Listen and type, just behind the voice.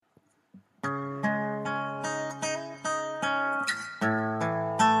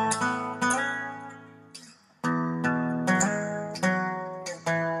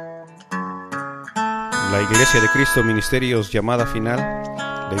La Iglesia de Cristo Ministerios Llamada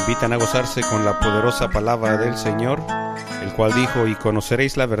Final le invitan a gozarse con la poderosa palabra del Señor, el cual dijo: y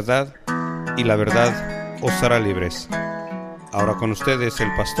conoceréis la verdad, y la verdad os hará libres. Ahora con ustedes el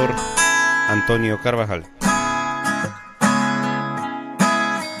pastor Antonio Carvajal.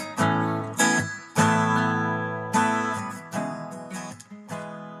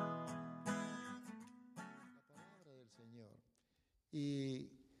 Y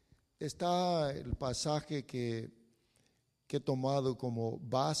está el pasaje que he tomado como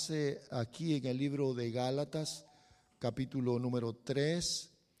base aquí en el libro de Gálatas, capítulo número 3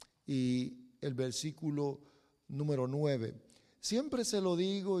 y el versículo número 9. Siempre se lo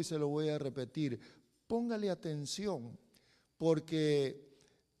digo y se lo voy a repetir, póngale atención, porque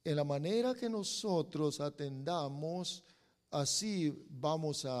en la manera que nosotros atendamos, así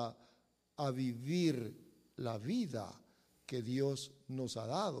vamos a vivir la vida que Dios nos ha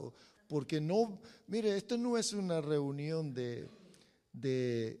dado. Porque no, mire, esto no es una reunión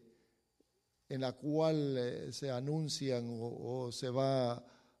en la cual se anuncian o se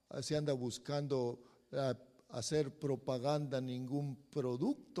anda buscando hacer propaganda ningún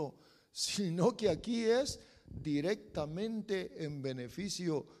producto, sino que aquí es directamente en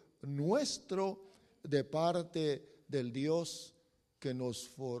beneficio nuestro de parte del Dios que nos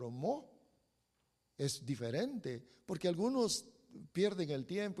formó. Es diferente, porque algunos pierden el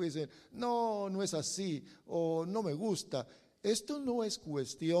tiempo y dicen, no es así, o no me gusta. Esto no es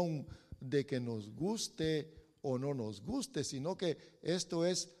cuestión de que nos guste o no nos guste, sino que esto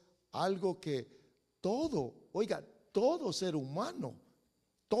es algo que todo ser humano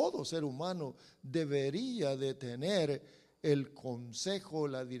debería de tener el consejo,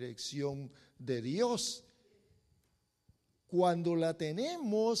 la dirección de Dios. Cuando la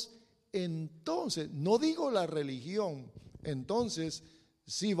tenemos, entonces, no digo la religión, entonces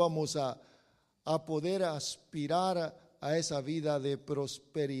sí vamos a poder aspirar a esa vida de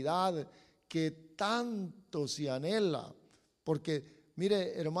prosperidad que tanto se anhela. Porque,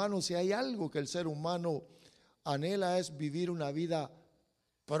 mire, hermano, si hay algo que el ser humano anhela es vivir una vida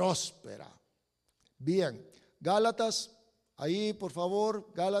próspera. Bien, Gálatas, ahí por favor,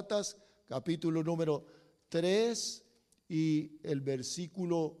 Gálatas, capítulo número 3 y el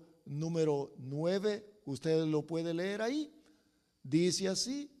versículo número 9, usted lo puede leer ahí. Dice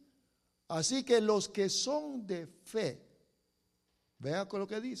así: así que los que son de fe, vea con lo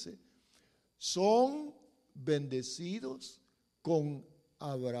que dice, son bendecidos con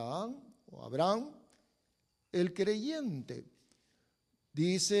Abraham el creyente.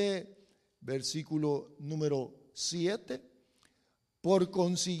 Dice versículo número 7: por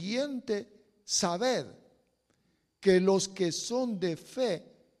consiguiente, sabed que los que son de fe,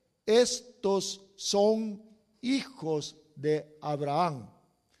 estos son hijos de Abraham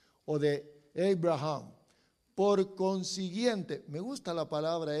o de Abraham. Por consiguiente, me gusta la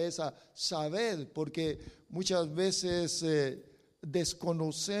palabra esa, sabed, porque muchas veces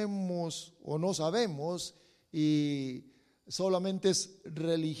desconocemos o no sabemos y solamente es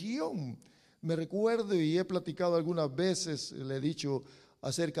religión. Me recuerdo y he platicado algunas veces, le he dicho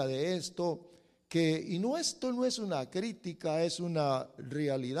acerca de esto, esto no es una crítica, es una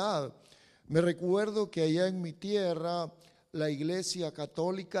realidad. Me recuerdo que allá en mi tierra la Iglesia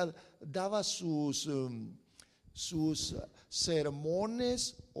Católica daba sus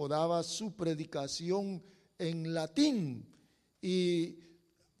sermones o daba su predicación en latín y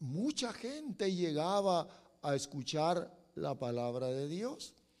mucha gente llegaba a escuchar la palabra de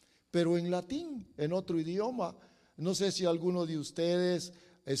Dios, pero en latín, en otro idioma. No sé si alguno de ustedes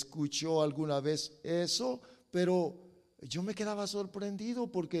escuchó alguna vez eso, pero yo me quedaba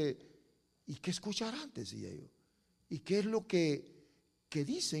sorprendido porque ¿y qué escucharán? Decía yo. ¿Y qué es lo que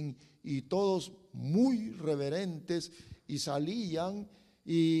dicen? Y todos muy reverentes y salían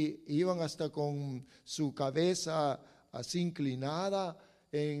y iban hasta con su cabeza así inclinada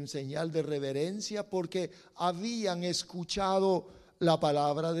en señal de reverencia porque habían escuchado la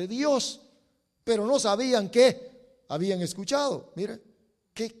palabra de Dios, pero no sabían qué habían escuchado. Mire.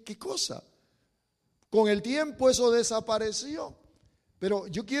 ¿Qué cosa? Con el tiempo eso desapareció. Pero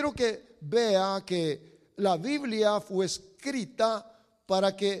yo quiero que vea que la Biblia fue escrita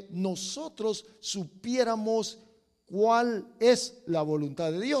para que nosotros supiéramos cuál es la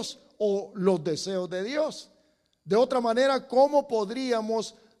voluntad de Dios o los deseos de Dios. De otra manera, ¿cómo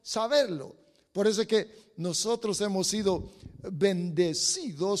podríamos saberlo? Por eso es que nosotros hemos sido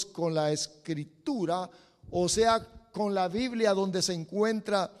bendecidos con la Escritura, o sea, con la Biblia donde se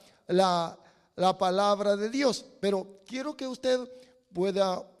encuentra la palabra de Dios. Pero quiero que usted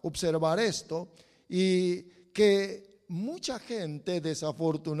pueda observar esto y que mucha gente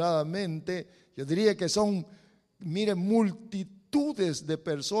desafortunadamente yo diría que son, miren, multitudes de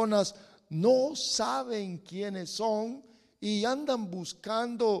personas no saben quiénes son y andan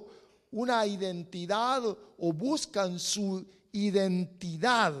buscando una identidad o buscan su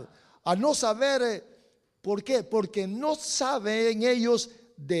identidad. A no saber, ¿por qué? Porque no saben ellos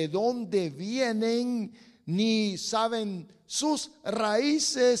de dónde vienen, ni saben sus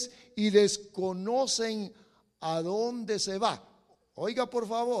raíces y desconocen a dónde se va. Oiga, por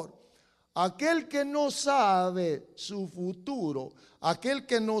favor, aquel que no sabe su futuro, aquel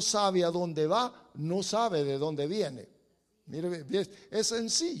que no sabe a dónde va, no sabe de dónde viene. Mire, es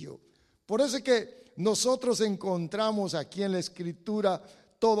sencillo. Por eso es que nosotros encontramos aquí en la Escritura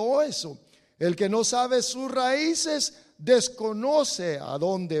todo eso. El que no sabe sus raíces desconoce a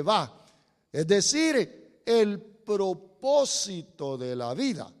dónde va. Es decir, el propósito de la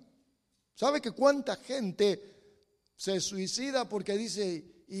vida. ¿Sabe que cuánta gente se suicida porque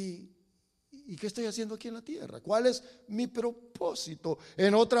dice, ¿y qué estoy haciendo aquí en la tierra? ¿Cuál es mi propósito?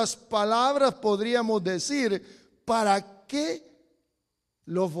 En otras palabras podríamos decir, ¿para qué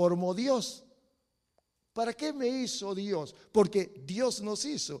lo formó Dios? ¿Para qué me hizo Dios? Porque Dios nos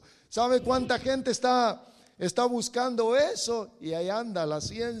hizo. ¿Sabe cuánta gente está buscando eso? Y ahí anda la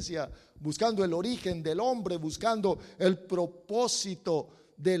ciencia, buscando el origen del hombre, buscando el propósito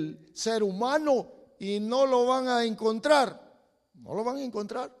del ser humano, y no lo van a encontrar. No lo van a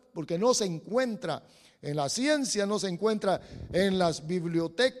encontrar porque no se encuentra en la ciencia, no se encuentra en las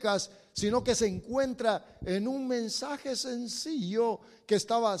bibliotecas, sino que se encuentra en un mensaje sencillo que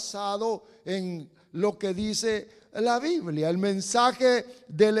está basado en lo que dice la Biblia, el mensaje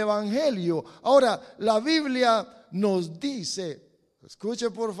del Evangelio. Ahora, la Biblia nos dice,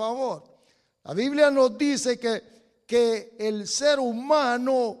 escuche por favor, la Biblia nos dice que el ser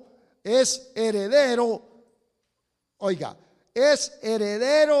humano es heredero, oiga, es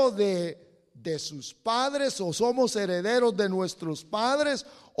heredero de sus padres, o somos herederos de nuestros padres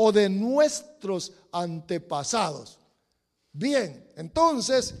o de nuestros antepasados. Bien,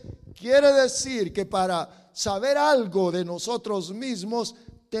 entonces quiere decir que para saber algo de nosotros mismos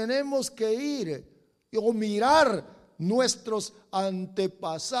tenemos que ir o mirar nuestros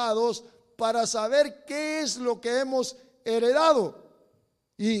antepasados para saber qué es lo que hemos heredado.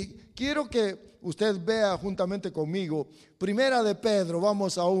 Y quiero que usted vea juntamente conmigo Primera de Pedro,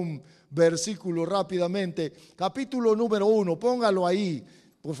 vamos a un versículo rápidamente, capítulo número 1, póngalo ahí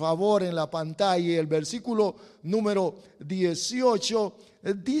por favor en la pantalla. El versículo número 18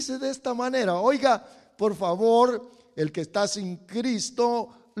 dice de esta manera, oiga por favor el que está sin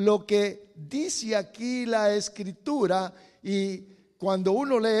Cristo, lo que dice aquí la Escritura, y cuando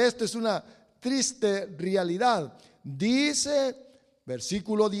uno lee esto es una triste realidad. Dice,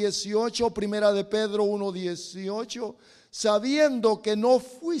 versículo 18, Primera de Pedro 1:18, sabiendo que no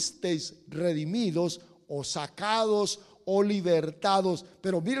fuisteis redimidos o sacados o libertados,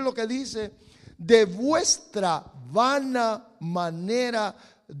 pero mire lo que dice, de vuestra vana manera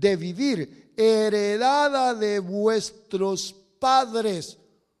de vivir, heredada de vuestros padres.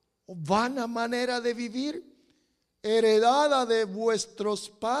 Vana manera de vivir, heredada de vuestros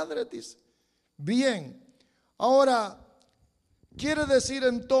padres, dice. Bien, ahora quiere decir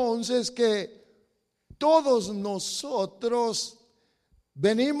entonces que todos nosotros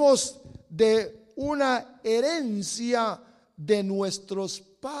venimos de una herencia de nuestros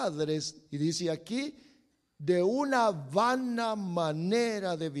padres, y dice aquí, de una vana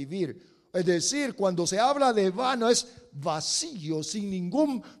manera de vivir. Es decir, cuando se habla de vano es vacío, sin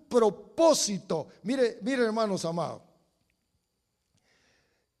ningún propósito. Mire hermanos amados,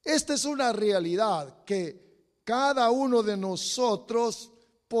 esta es una realidad que cada uno de nosotros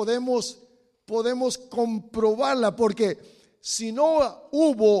podemos comprobarla, porque si no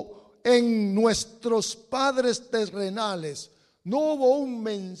hubo en nuestros padres terrenales, no hubo un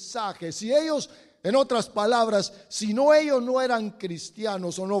mensaje, si ellos, en otras palabras, si no ellos no eran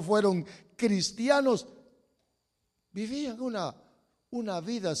cristianos o no fueron cristianos, vivían una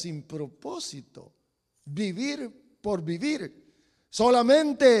vida sin propósito, vivir por vivir,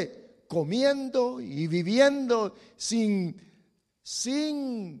 solamente comiendo y viviendo sin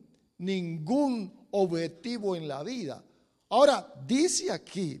ningún objetivo en la vida. Ahora, dice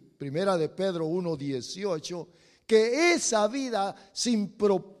aquí, Primera de Pedro 1:18, que esa vida sin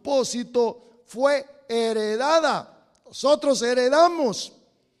propósito fue heredada. Nosotros heredamos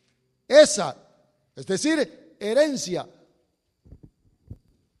esa, es decir, herencia.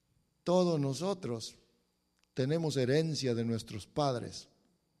 Todos nosotros tenemos herencia de nuestros padres.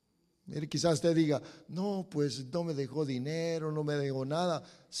 Mire, quizás usted diga, no, pues no me dejó dinero, no me dejó nada.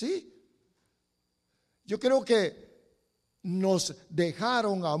 Sí, yo creo que nos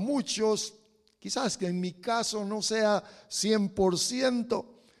dejaron a muchos quizás que en mi caso no sea 100%,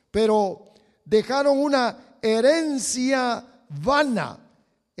 pero dejaron una herencia vana.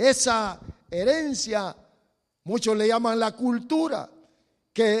 Esa herencia, muchos le llaman la cultura,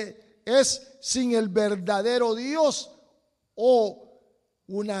 que es sin el verdadero Dios, o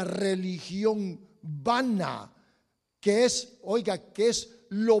una religión vana, que es, oiga, que es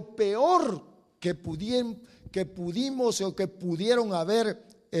lo peor que pudimos o que pudieron haber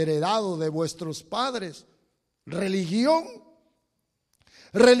heredado de vuestros padres. Religión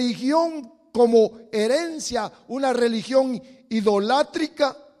como herencia, una religión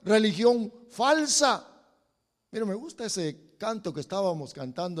idolátrica, religión falsa. Mira, me gusta ese canto que estábamos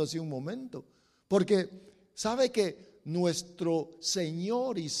cantando hace un momento, porque sabe que nuestro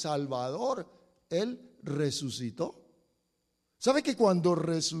Señor y Salvador, Él resucitó. ¿Sabe que cuando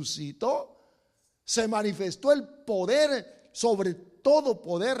resucitó se manifestó el poder sobre todo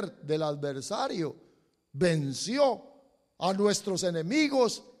poder del adversario? Venció a nuestros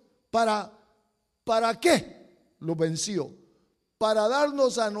enemigos. ¿Para qué lo venció? Para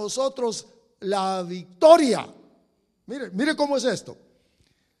darnos a nosotros la victoria. Mire cómo es esto.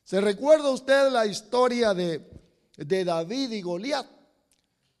 ¿Se recuerda usted la historia de David y Goliat?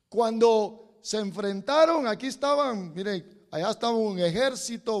 Cuando se enfrentaron, aquí estaban, mire, allá estaba un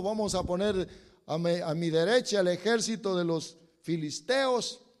ejército, vamos a poner a mi derecha el ejército de los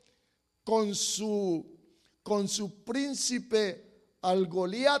filisteos, con su príncipe al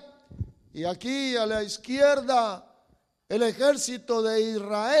Goliat, y aquí a la izquierda el ejército de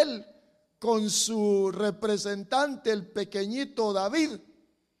Israel con su representante, el pequeñito David.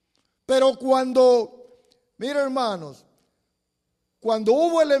 Pero mire hermanos, cuando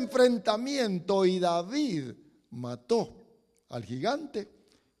hubo el enfrentamiento y David mató al gigante,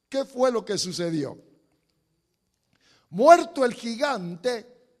 ¿qué fue lo que sucedió? Muerto el gigante,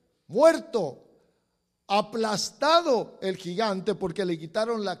 muerto, aplastado el gigante porque le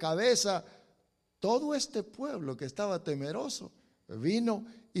quitaron la cabeza, todo este pueblo que estaba temeroso vino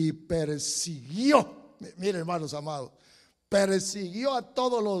y persiguió, mire hermanos amados, persiguió a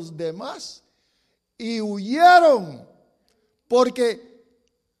todos los demás y huyeron porque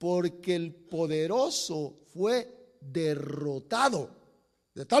el poderoso fue derrotado,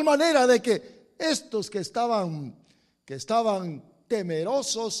 de tal manera de que estos que estaban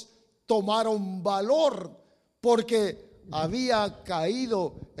temerosos tomaron valor porque había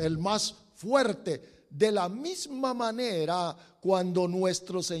caído el más fuerte. De la misma manera, cuando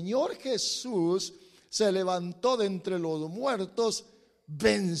nuestro Señor Jesús se levantó de entre los muertos,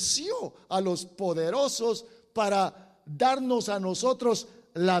 venció a los poderosos para darnos a nosotros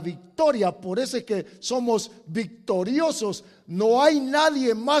la victoria. Por eso es que somos victoriosos. No hay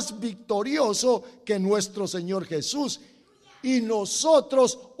nadie más victorioso que nuestro Señor Jesús. Y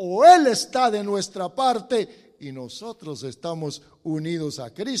nosotros, o Él está de nuestra parte y nosotros estamos unidos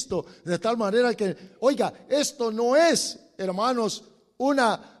a Cristo. De tal manera que, oiga, esto no es, hermanos,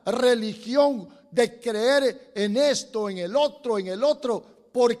 una religión de creer en esto, en el otro,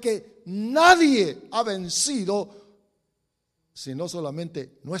 porque nadie ha vencido sino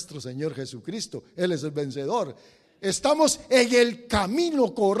solamente nuestro Señor Jesucristo. Él es el vencedor. Estamos en el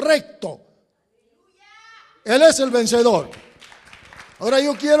camino correcto. Él es el vencedor. Ahora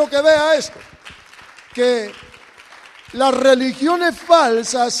yo quiero que vea esto, que las religiones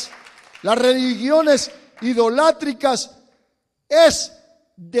falsas, las religiones idolátricas, es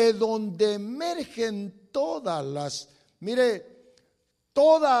de donde emergen todas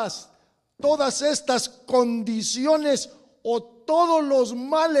estas condiciones o todos los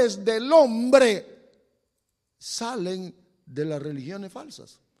males del hombre salen de las religiones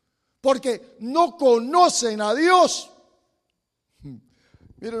falsas, porque no conocen a Dios.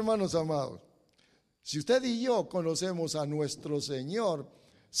 Mire, hermanos amados, si usted y yo conocemos a nuestro Señor,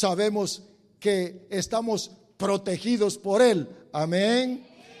 sabemos que estamos protegidos por Él. Amén.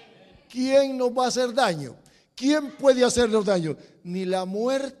 ¿Quién nos va a hacer daño? ¿Quién puede hacernos daño? Ni la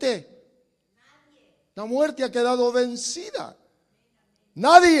muerte. La muerte ha quedado vencida.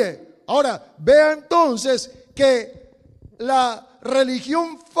 Nadie. Ahora, vea entonces que la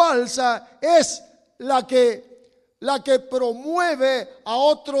religión falsa es la que promueve a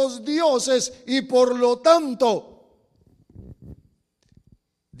otros dioses y por lo tanto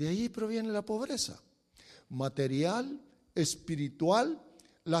de ahí proviene la pobreza material, espiritual,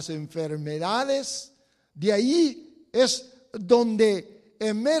 las enfermedades. De ahí es donde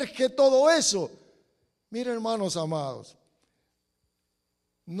emerge todo eso. Miren, hermanos amados,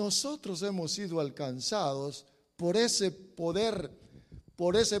 nosotros hemos sido alcanzados por ese poder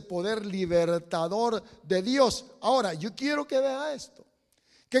libertador de Dios. Ahora, yo quiero que vea esto,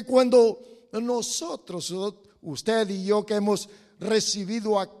 que cuando nosotros, usted y yo, que hemos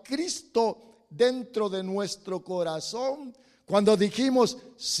recibido a Cristo dentro de nuestro corazón, cuando dijimos,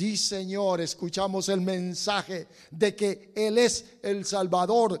 sí Señor, escuchamos el mensaje de que Él es el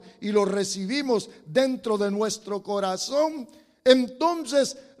Salvador y lo recibimos dentro de nuestro corazón,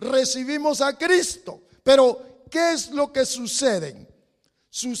 entonces recibimos a Cristo. Pero, ¿qué es lo que sucede?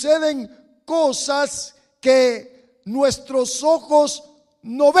 Suceden cosas que nuestros ojos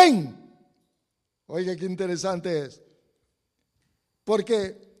no ven. Oiga, qué interesante es.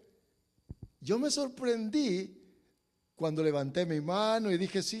 Porque yo me sorprendí cuando levanté mi mano y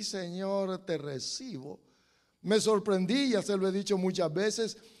dije, sí Señor, te recibo. Me sorprendí, ya se lo he dicho muchas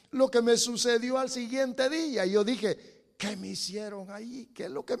veces, lo que me sucedió al siguiente día. Y yo dije, ¿qué me hicieron ahí? ¿Qué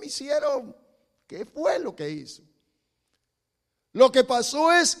es lo que me hicieron? ¿Qué fue lo que hizo? Lo que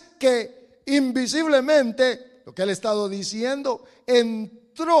pasó es que invisiblemente, lo que él ha estado diciendo,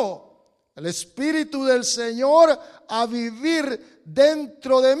 entró el Espíritu del Señor a vivir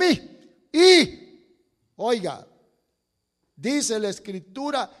dentro de mí. Y, oiga, dice la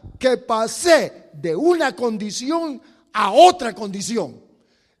Escritura que pasé de una condición a otra condición.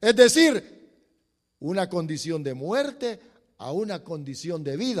 Es decir, una condición de muerte a una condición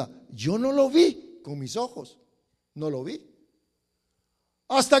de vida. Yo no lo vi con mis ojos, no lo vi.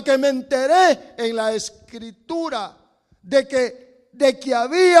 Hasta que me enteré en la Escritura de que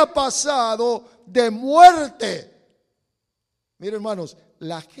había pasado de muerte. Miren, hermanos,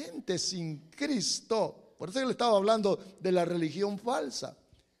 la gente sin Cristo, por eso le estaba hablando de la religión falsa.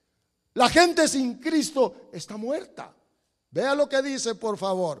 La gente sin Cristo está muerta. Vea lo que dice, por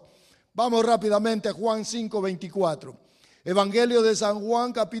favor. Vamos rápidamente a Juan 5:24. Evangelio de San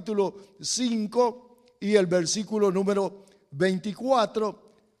Juan, capítulo 5 y el versículo número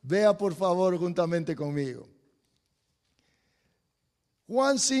 24. Vea por favor juntamente conmigo.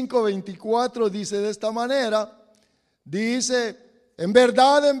 Juan 5:24 dice de esta manera, dice, en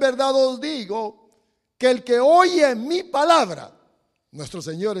verdad os digo, que el que oye mi palabra, nuestro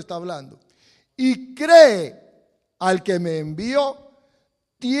Señor está hablando, y cree al que me envió,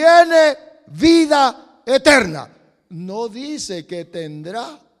 tiene vida eterna. No dice que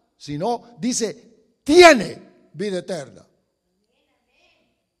tendrá, sino dice, tiene vida eterna.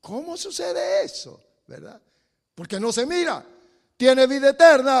 ¿Cómo sucede eso? ¿Verdad? Porque no se mira. Tiene vida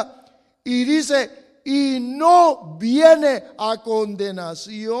eterna y dice, y no viene a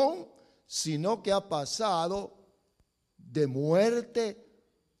condenación, sino que ha pasado de muerte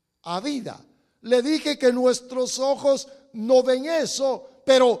a vida. Le dije que nuestros ojos no ven eso,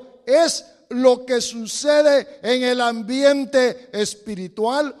 pero es lo que sucede en el ambiente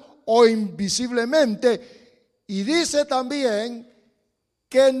espiritual o invisiblemente. Y dice también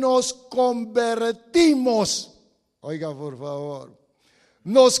que nos convertimos. Oiga, por favor.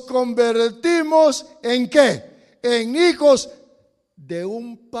 Nos convertimos ¿en qué? En hijos de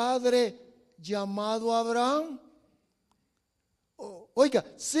un padre llamado Abraham. Oiga,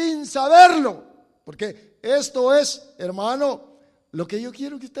 sin saberlo. Porque esto es, hermano, lo que yo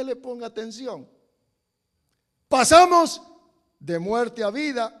quiero que usted le ponga atención. Pasamos de muerte a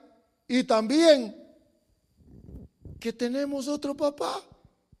vida y también que tenemos otro papá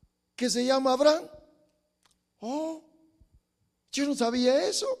que se llama Abraham. Oh, yo no sabía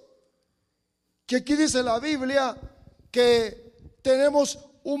eso. Que aquí dice la Biblia que tenemos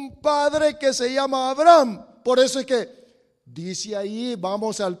un padre que se llama Abraham. Por eso es que dice ahí,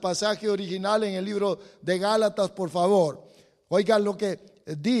 vamos al pasaje original en el libro de Gálatas, por favor. Oigan lo que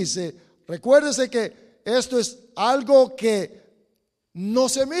dice. Recuérdese que esto es algo que no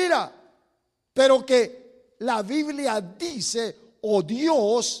se mira, pero que la Biblia dice, o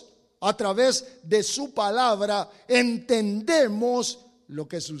Dios, a través de su palabra, entendemos lo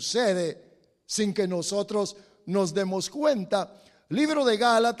que sucede sin que nosotros nos demos cuenta. Libro de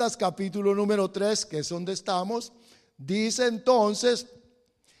Gálatas, capítulo número 3, que es donde estamos, dice entonces,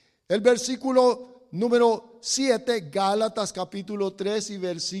 el versículo número 7, Gálatas capítulo 3 y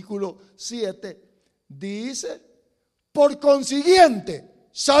versículo 7, dice, por consiguiente,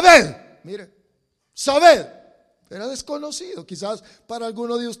 sabed, mire, sabed, era desconocido, quizás para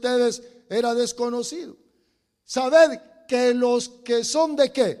alguno de ustedes era desconocido, sabed que los que son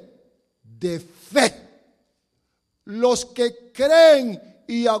de qué, de fe, los que creen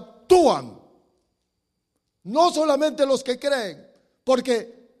y actúan, no solamente los que creen,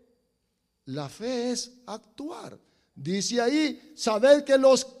 porque la fe es actuar. Dice ahí, sabed que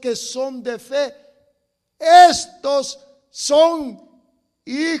los que son de fe, estos son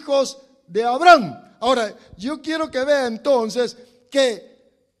hijos de Abraham. Ahora, yo quiero que vea entonces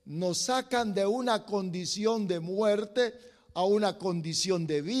que nos sacan de una condición de muerte a una condición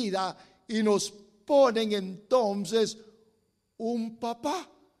de vida y nos ponen entonces un papá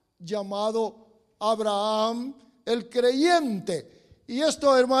llamado Abraham el creyente. Y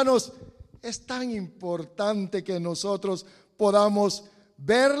esto, hermanos, es tan importante que nosotros podamos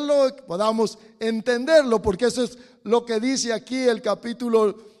verlo, podamos entenderlo, porque eso es lo que dice aquí el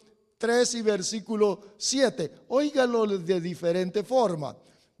capítulo 3 y versículo 7. Óigalo de diferente forma.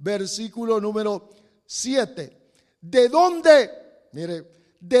 Versículo número 7. ¿De dónde? Mire,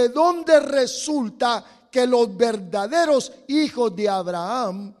 ¿de dónde resulta que los verdaderos hijos de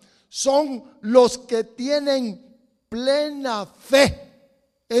Abraham son los que tienen plena fe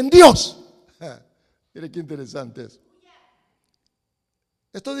en Dios? Mire qué interesante es.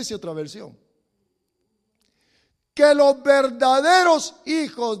 Esto dice otra versión. Que los verdaderos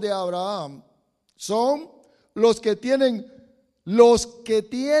hijos de Abraham son los que tienen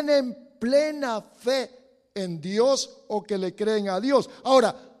plena fe en Dios o que le creen a Dios.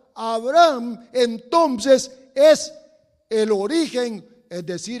 Ahora, Abraham entonces es el origen, es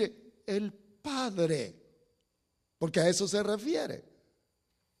decir, el padre, porque a eso se refiere.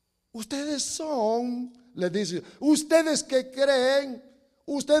 Ustedes son, les dice, ustedes que creen,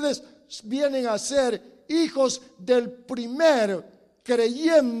 ustedes vienen a ser hijos del primer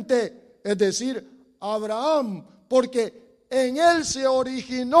creyente, es decir, Abraham, porque en él se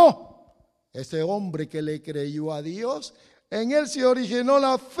originó ese hombre que le creyó a Dios, en él se originó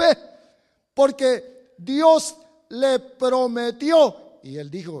la fe, porque Dios le prometió y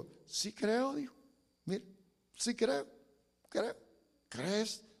él dijo, sí creo, dijo, mira, sí creo,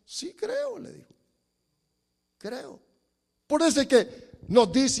 ¿crees? Sí creo, le dijo, creo. Por eso es que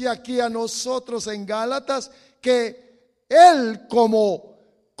nos dice aquí a nosotros en Gálatas que él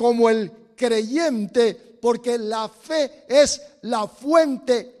como el creyente, porque la fe es la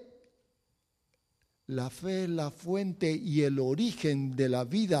fuente. La fe es la fuente y el origen de la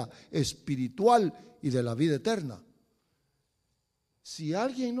vida espiritual y de la vida eterna. Si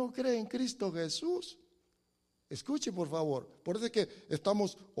alguien no cree en Cristo Jesús, escuche por favor, por eso es que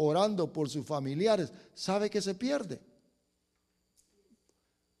estamos orando por sus familiares, sabe que se pierde.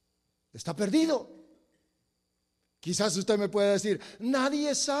 Está perdido. Quizás usted me puede decir,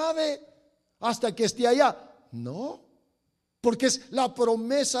 nadie sabe hasta que esté allá. No, porque es la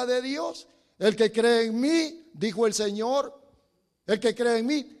promesa de Dios. El que cree en mí, dijo el Señor, el que cree en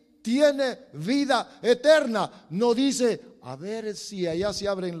mí tiene vida eterna. No dice, a ver si allá se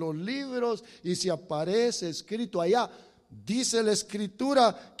abren los libros y si aparece escrito allá. Dice la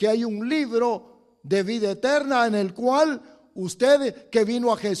Escritura que hay un libro de vida eterna en el cual usted que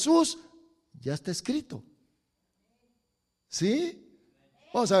vino a Jesús, ya está escrito. ¿Sí?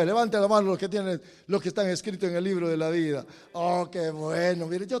 Vamos a ver, levante la mano los que están escritos en el libro de la vida. Oh, qué bueno,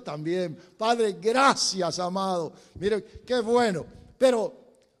 mire, yo también. Padre, gracias, amado. Mire, qué bueno. Pero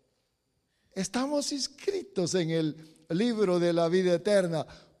estamos inscritos en el libro de la vida eterna.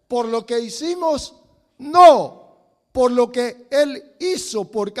 ¿Por lo que hicimos? No, por lo que Él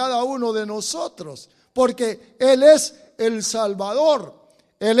hizo por cada uno de nosotros. Porque Él es el Salvador.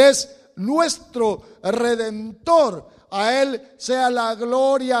 Él es nuestro Redentor. A Él sea la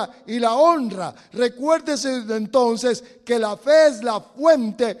gloria y la honra. Recuérdese entonces que la fe es la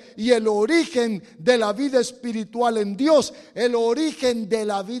fuente y el origen de la vida espiritual en Dios, el origen de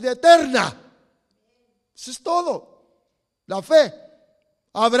la vida eterna. Eso es todo. La fe.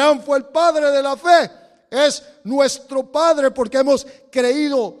 Abraham fue el padre de la fe. Es nuestro padre porque hemos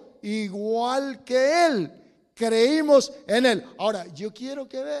creído igual que Él. Creímos en Él. Ahora, yo quiero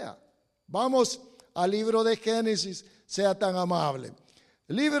que vea. Vamos al libro de Génesis. Sea tan amable.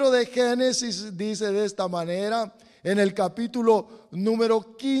 El libro de Génesis dice de esta manera, en el capítulo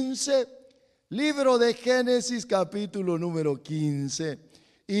número 15, libro de Génesis capítulo número 15,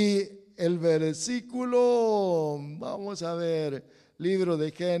 y el versículo, vamos a ver, libro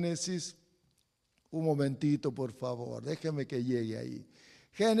de Génesis, un momentito por favor, déjeme que llegue ahí.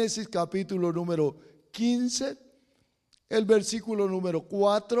 Génesis capítulo número 15, el versículo número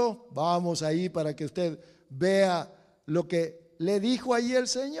 4, vamos ahí para que usted vea lo que le dijo ahí el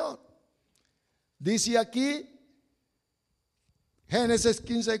Señor. Dice aquí, Génesis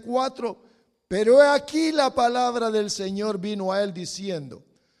 15:4, pero he aquí la palabra del Señor vino a él diciendo,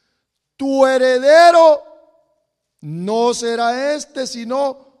 tu heredero no será este,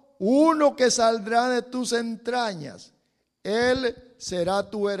 sino uno que saldrá de tus entrañas. Él será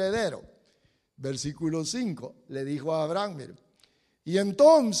tu heredero. Versículo 5, le dijo a Abraham, mire, y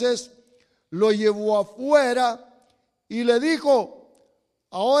entonces lo llevó afuera y le dijo,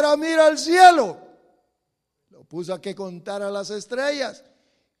 ahora mira al cielo. Lo puso a que contara las estrellas.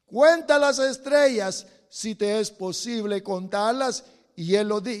 Cuenta las estrellas si te es posible contarlas. y él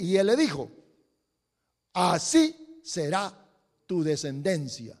le dijo: así será tu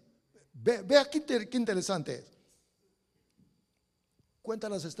descendencia. Ve aquí qué interesante es. Cuenta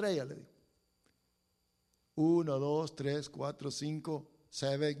las estrellas, le dijo. 1, 2, 3, 4, 5,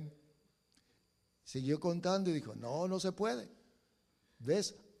 7. Siguió contando y dijo: no se puede.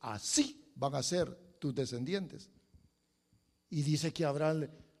 ¿Ves? Así van a ser tus descendientes. Y dice que Abraham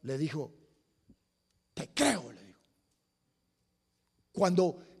le dijo: te creo, le dijo.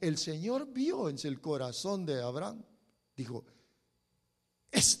 Cuando el Señor vio en el corazón de Abraham, dijo: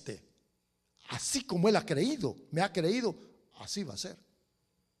 así como él ha creído, me ha creído, así va a ser.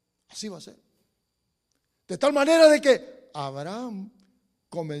 Así va a ser. De tal manera de que Abraham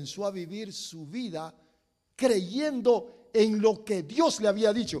comenzó a vivir su vida creyendo en lo que Dios le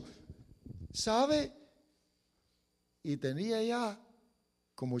había dicho. ¿Sabe? Y tenía ya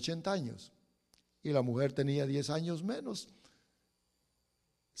como 80 años. Y la mujer tenía 10 años menos.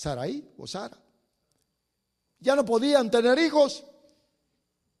 Sarai o Sara. Ya no podían tener hijos.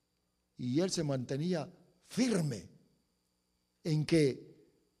 Y él se mantenía firme en que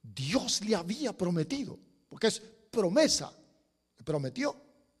Dios le había prometido, porque es promesa, le prometió.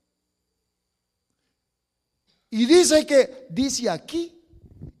 Y dice aquí,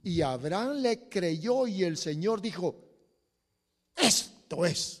 y Abraham le creyó y el Señor dijo: esto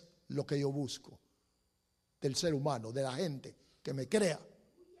es lo que yo busco del ser humano, de la gente, que me crea.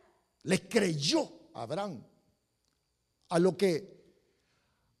 Le creyó Abraham a lo que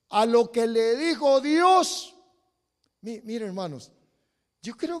le dijo Dios. Miren, hermanos,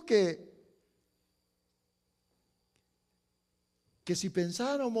 yo creo que si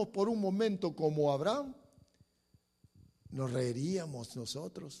pensáramos por un momento como Abraham, nos reiríamos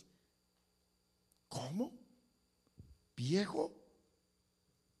nosotros. ¿Cómo? ¿Viejo?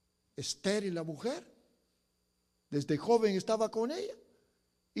 ¿Estéril la mujer? Desde joven estaba con ella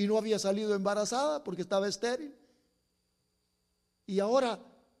y no había salido embarazada porque estaba estéril. Y ahora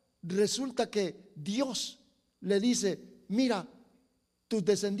resulta que Dios le dice: mira, tus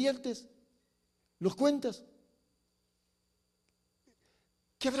descendientes, ¿los cuentas?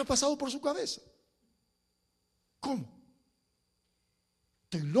 ¿Qué habrá pasado por su cabeza? ¿Cómo?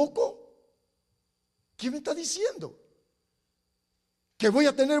 ¿Estoy loco? ¿Qué me está diciendo? ¿Que voy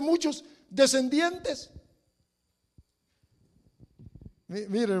a tener muchos descendientes?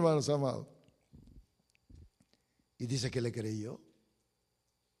 Miren, hermanos amados. Y dice que le creyó.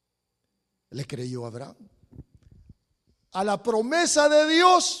 Le creyó a Abraham. A la promesa de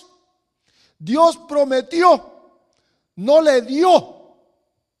Dios. Dios prometió, no le dio.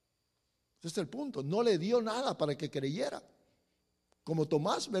 Ese es el punto. No le dio nada para que creyera. Como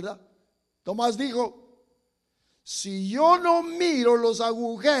Tomás, ¿verdad? Tomás dijo: si yo no miro los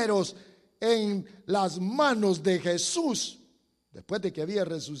agujeros en las manos de Jesús, después de que había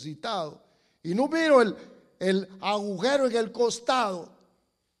resucitado, y no miro el agujero en el costado,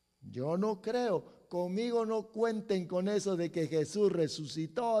 yo no creo. Conmigo no cuenten con eso de que Jesús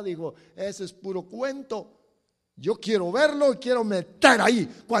resucitó. Dijo: ese es puro cuento. Yo quiero verlo y quiero meter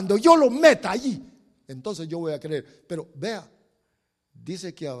ahí. Cuando yo lo meta allí, entonces yo voy a creer. Pero vea,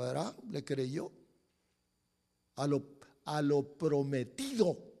 dice que Abraham le creyó a lo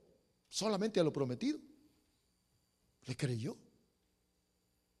prometido. Solamente a lo prometido. Le creyó.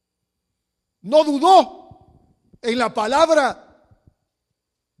 No dudó en la palabra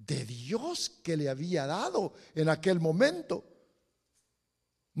de Dios que le había dado en aquel momento.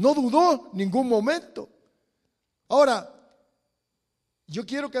 No dudó ningún momento. Ahora, yo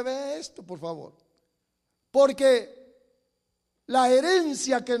quiero que vea esto, por favor, porque la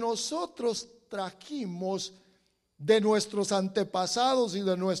herencia que nosotros trajimos de nuestros antepasados y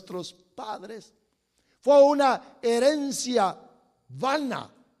de nuestros padres fue una herencia vana,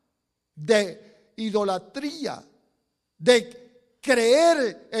 de idolatría, de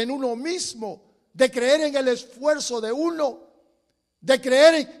creer en uno mismo, de creer en el esfuerzo de uno, de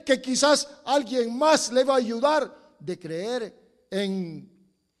creer que quizás alguien más le va a ayudar, de creer en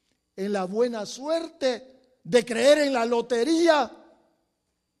la buena suerte, de creer en la lotería.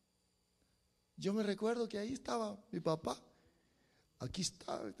 Yo me recuerdo que ahí estaba mi papá. Aquí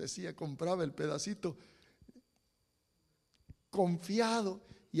estaba, decía, compraba el pedacito confiado.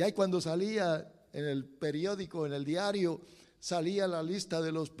 Y ahí cuando salía en el periódico, en el diario, salía la lista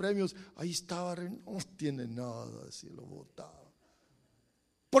de los premios. Ahí estaba, no tiene nada, si lo botaba.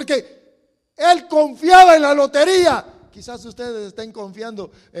 Porque él confiaba en la lotería. Quizás ustedes estén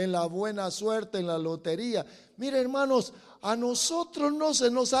confiando en la buena suerte, en la lotería. Mire, hermanos, a nosotros no se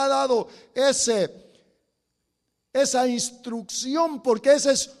nos ha dado esa instrucción, porque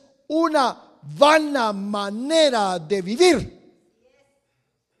esa es una vana manera de vivir.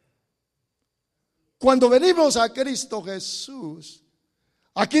 cuando venimos a Cristo Jesús,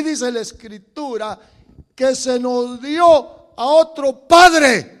 aquí dice la Escritura que se nos dio a otro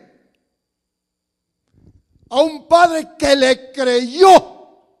Padre, a un Padre que le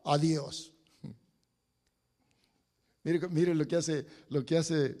creyó a Dios. Mire lo que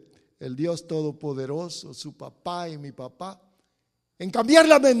hace el Dios Todopoderoso, su papá y mi papá, en cambiar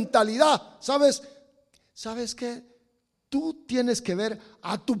la mentalidad. ¿Sabes qué? Tú tienes que ver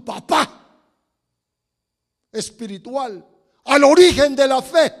a tu papá espiritual, al origen de la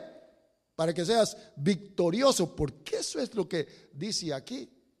fe, para que seas victorioso, porque eso es lo que dice aquí.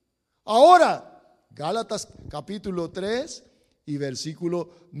 Ahora, Gálatas capítulo 3 y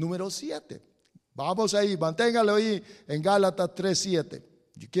versículo número 7. Vamos ahí, manténgalo ahí en Gálatas 3:7.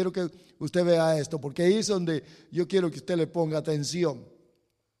 Yo quiero que usted vea esto, porque ahí es donde yo quiero que usted le ponga atención.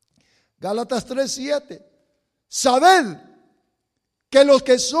 Gálatas 3:7. Sabed que los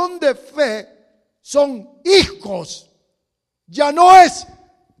que son de fe son hijos. Ya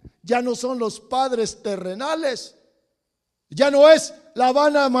no son los padres terrenales. Ya no es la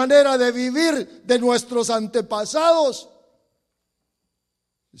vana manera de vivir de nuestros antepasados,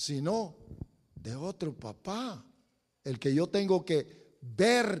 sino de otro papá, el que yo tengo que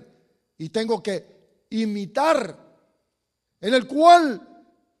ver y tengo que imitar, en el cual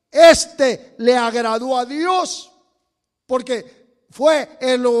le agradó a Dios, porque fue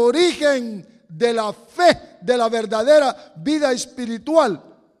el origen de la fe, de la verdadera vida espiritual.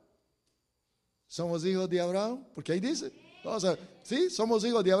 ¿Somos hijos de Abraham? Porque ahí dice, sí, somos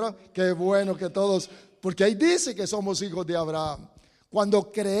hijos de Abraham. Qué bueno que todos, porque ahí dice que somos hijos de Abraham.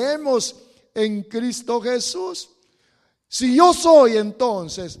 Cuando creemos en Cristo Jesús, si yo soy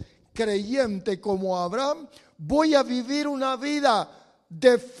entonces creyente como Abraham, voy a vivir una vida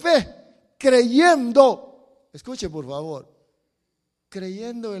de fe, creyendo, escuche por favor,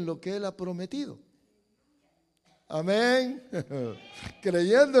 creyendo en lo que Él ha prometido. Amén.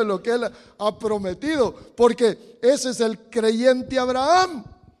 Creyendo en lo que Él ha prometido, porque ese es el creyente Abraham.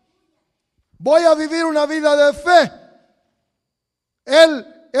 Voy a vivir una vida de fe. Él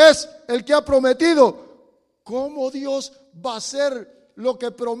es el que ha prometido. ¿Cómo Dios va a hacer lo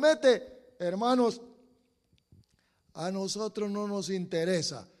que promete? Hermanos, a nosotros no nos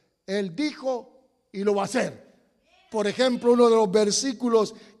interesa. Él dijo y lo va a hacer. Por ejemplo, uno de los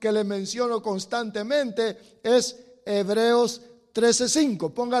versículos que le menciono constantemente es Hebreos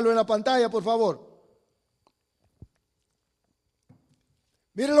 13:5. Póngalo en la pantalla, por favor.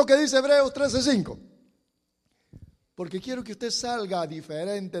 Miren lo que dice Hebreos 13:5. Porque quiero que usted salga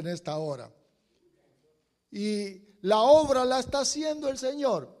diferente en esta hora. Y la obra la está haciendo el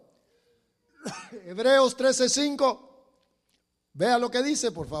Señor. Hebreos 13:5. Vea lo que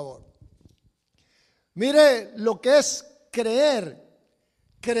dice, por favor. Mire lo que es creer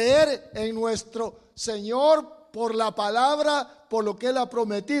en nuestro Señor por la palabra, por lo que Él ha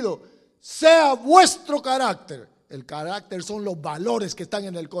prometido. Sea vuestro carácter. El carácter son los valores que están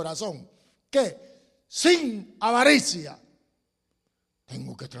en el corazón. ¿Qué? Sin avaricia.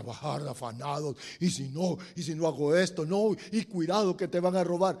 Tengo que trabajar afanados, y si no hago esto, no, y cuidado que te van a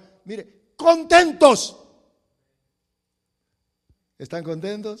robar. Mire, contentos. ¿Están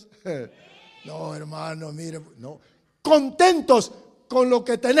contentos? No, hermano, mire, no. Contentos con lo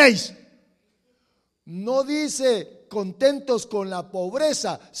que tenéis. No dice contentos con la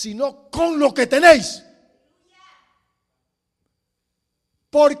pobreza, sino con lo que tenéis.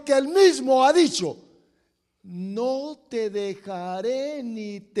 Porque Él mismo ha dicho, no te dejaré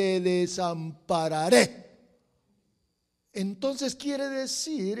ni te desampararé. Entonces quiere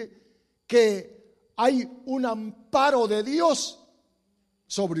decir que hay un amparo de Dios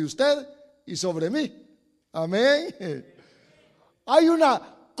sobre usted y sobre mí. Amén. Hay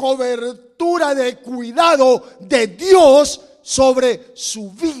una cobertura de cuidado de Dios sobre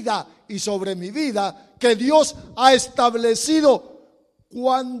su vida y sobre mi vida, que Dios ha establecido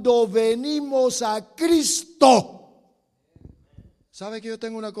cuando venimos a Cristo. ¿Sabe que yo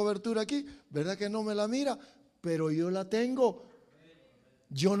tengo una cobertura aquí? ¿Verdad que no me la mira? Pero yo la tengo.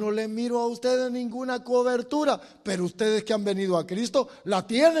 Yo no le miro a ustedes ninguna cobertura, pero ustedes que han venido a Cristo la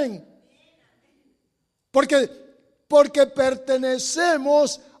tienen. Porque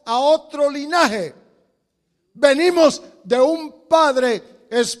pertenecemos a otro linaje. Venimos de un padre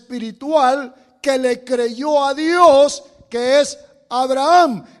espiritual que le creyó a Dios, que es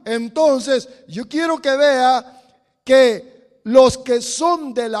Abraham. Entonces, yo quiero que vea que los que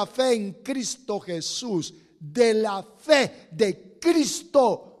son de la fe en Cristo Jesús, de la fe de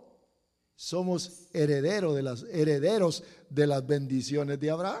Cristo, somos herederos de las bendiciones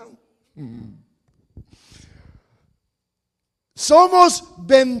de Abraham. Somos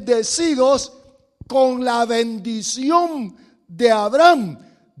bendecidos con la bendición de Abraham,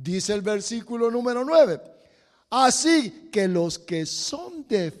 dice el versículo número 9. Así que los que son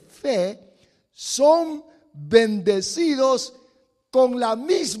de fe son bendecidos con las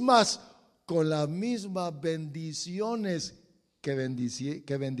mismas bendiciones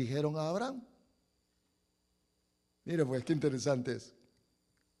que bendijeron a Abraham. Mire, pues qué interesante es.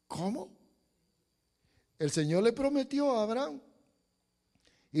 ¿Cómo? El Señor le prometió a Abraham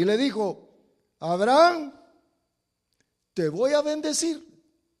y le dijo: Abraham, te voy a bendecir.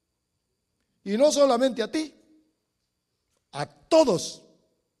 Y no solamente a ti, a todos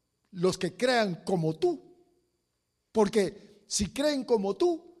los que crean como tú. Porque si creen como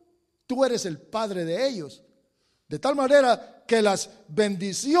tú eres el padre de ellos. De tal manera que las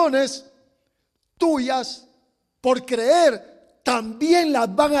bendiciones tuyas por creer también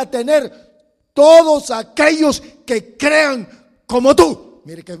las van a tener todos aquellos que crean como tú.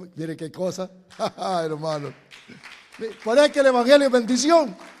 Mire qué cosa, hermano. Por eso que el evangelio es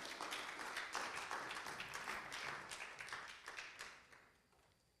bendición.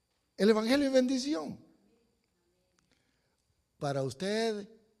 El evangelio es bendición. Para usted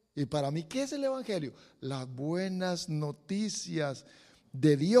y para mí, ¿qué es el evangelio? Las buenas noticias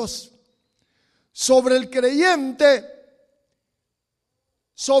de Dios sobre el creyente,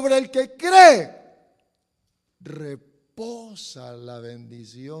 sobre el que cree. Reposa la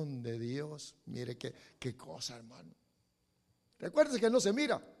bendición de Dios. Mire qué cosa, hermano. Recuerde que no se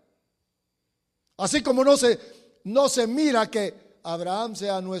mira. Así como no se mira que Abraham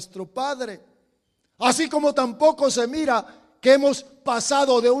sea nuestro padre. Así como tampoco se mira que hemos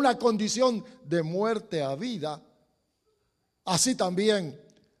pasado de una condición de muerte a vida. Así también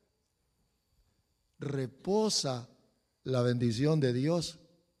reposa la bendición de Dios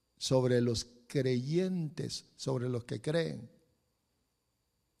sobre los creyentes, sobre los que creen,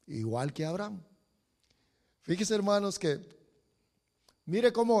 igual que Abraham. Fíjese, hermanos, que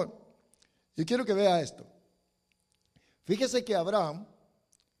mire cómo, yo quiero que vea esto. Fíjese que Abraham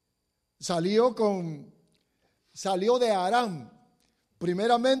salió de Aram.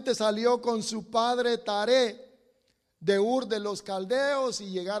 Primeramente salió con su padre Taré de Ur de los Caldeos y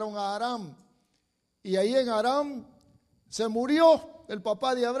llegaron a Aram. Y ahí en Aram se murió el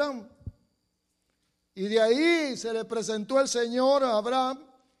papá de Abraham. Y de ahí se le presentó el Señor a Abraham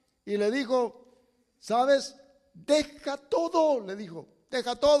y le dijo: ¿sabes? Deja todo, le dijo,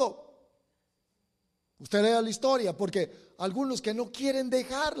 deja todo. Usted lea la historia, porque algunos que no quieren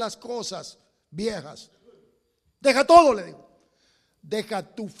dejar las cosas viejas. Deja todo, le digo. Deja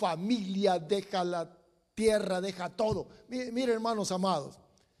tu familia, deja la tierra, deja todo. Mire, hermanos amados,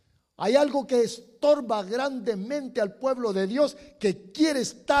 hay algo que estorba grandemente al pueblo de Dios, que quiere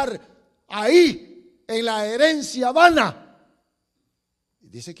estar ahí en la herencia vana. Y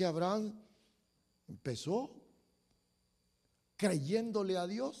dice que Abraham empezó creyéndole a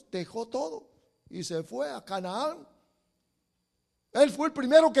Dios, dejó todo y se fue a Canaán. Él fue el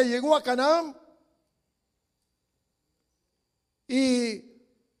primero que llegó a Canaán. Y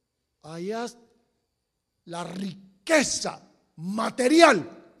allá la riqueza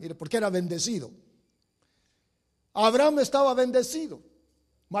material, mire, porque era bendecido. Abraham estaba bendecido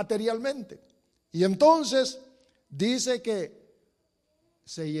materialmente. Y entonces dice que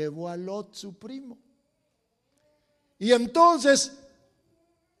se llevó a Lot, su primo. Y entonces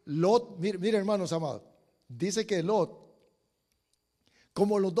Lot, mire hermanos amados, dice que Lot,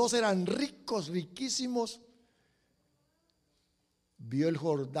 como los dos eran ricos, riquísimos, vio el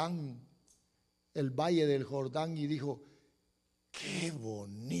Jordán, el valle del Jordán, y dijo: qué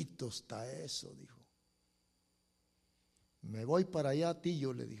bonito está eso, dijo. Me voy para allá,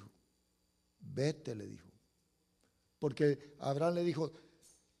 tío, le dijo. Vete, le dijo. Porque Abraham le dijo: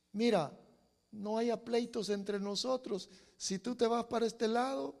 mira, no haya pleitos entre nosotros. Si tú te vas para este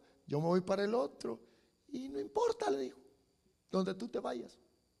lado, yo me voy para el otro. Y no importa, le dijo, donde tú te vayas.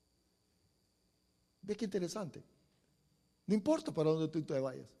 Ve qué interesante. No importa para dónde tú te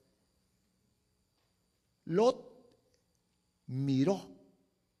vayas. Lot miró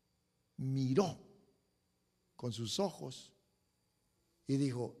con sus ojos y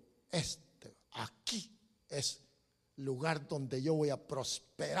dijo: aquí es lugar donde yo voy a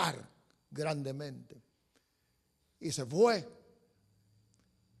prosperar grandemente. Y se fue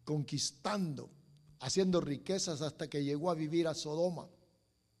conquistando, haciendo riquezas hasta que llegó a vivir a Sodoma.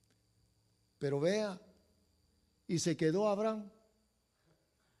 Pero vea, y se quedó Abraham.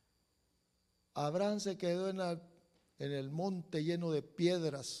 Abraham se quedó en el monte lleno de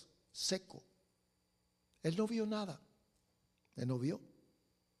piedras, seco. Él no vio nada. Él no vio.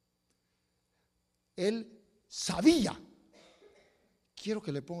 Él sabía. Quiero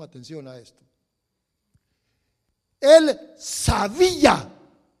que le ponga atención a esto. él sabía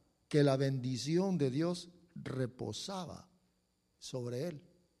que la bendición de Dios reposaba sobre él.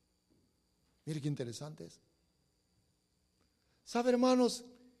 Mire qué interesante es. ¿Sabe, hermanos,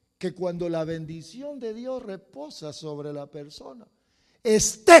 que cuando la bendición de Dios reposa sobre la persona,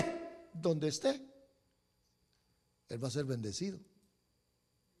 esté donde esté, él va a ser bendecido?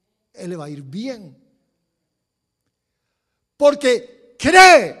 Él le va a ir bien. Porque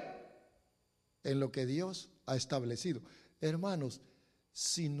cree en lo que Dios ha establecido. Hermanos,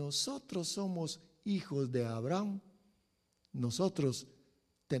 si nosotros somos hijos de Abraham, nosotros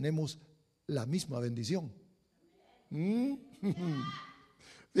tenemos la misma bendición. Mire,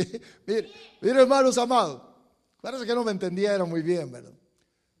 hermanos amados, parece que no me entendieron muy bien, ¿verdad?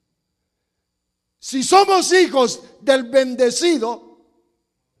 Si somos hijos del bendecido,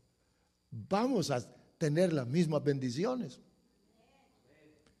 vamos a tener las mismas bendiciones.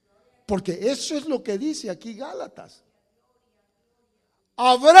 Porque eso es lo que dice aquí Gálatas.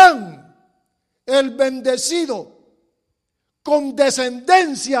 Abraham, el bendecido, con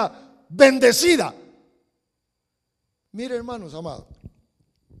descendencia bendecida. Mire, hermanos amados,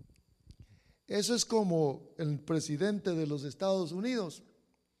 eso es como el presidente de los Estados Unidos.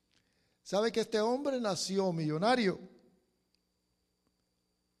 ¿Sabe que este hombre nació millonario?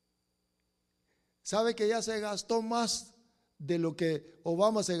 ¿Sabe que ya se gastó más de lo que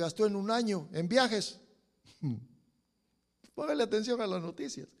Obama se gastó en un año en viajes? Póngale atención a las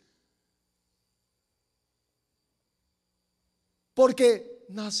noticias. Porque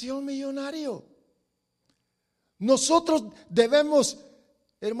nació millonario. Nosotros debemos,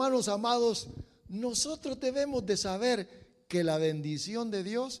 hermanos amados, nosotros debemos de saber que la bendición de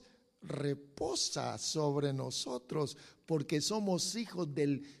Dios reposa sobre nosotros porque somos hijos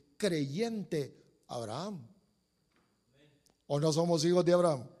del creyente Abraham. ¿O no somos hijos de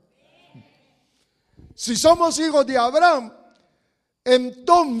Abraham? Si somos hijos de Abraham,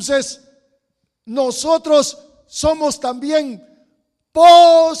 entonces nosotros somos también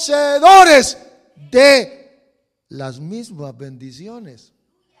poseedores de las mismas bendiciones.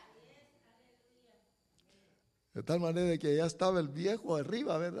 De tal manera que ya estaba el viejo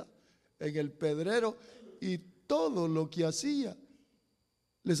arriba, ¿verdad? En el pedrero, y todo lo que hacía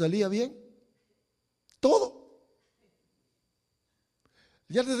le salía bien. Todo.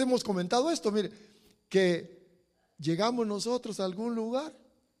 Ya les hemos comentado esto, mire, que llegamos nosotros a algún lugar,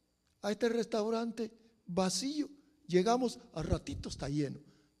 a este restaurante vacío, llegamos a ratito está lleno.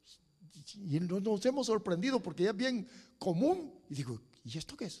 Y nos hemos sorprendido porque ya es bien común. Y digo, ¿y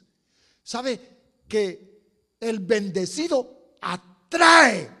esto qué es? ¿Sabe que el bendecido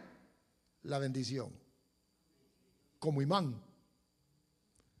atrae la bendición como imán?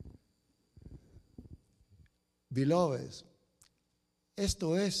 Beloved,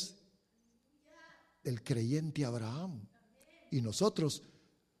 esto es el creyente Abraham y nosotros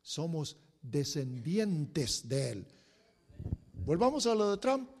somos descendientes de él. Volvamos a lo de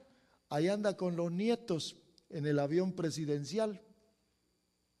Trump. Ahí anda con los nietos en el avión presidencial.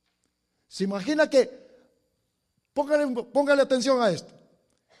 Se imagina que, póngale atención a esto.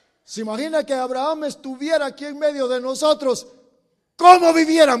 Se imagina que Abraham estuviera aquí en medio de nosotros. ¿Cómo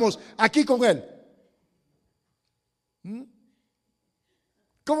viviéramos aquí con él?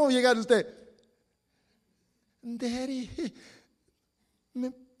 ¿Cómo llegar usted? Daddy,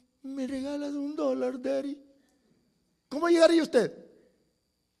 ¿me regalas $1, Daddy? ¿Cómo llegaría usted?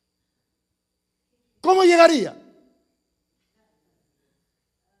 ¿Cómo llegaría?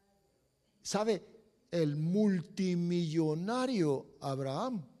 ¿Sabe? El multimillonario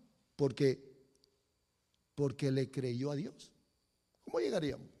Abraham, porque le creyó a Dios. ¿Cómo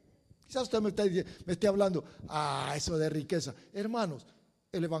llegaríamos? Quizás usted me esté hablando, eso de riqueza. Hermanos,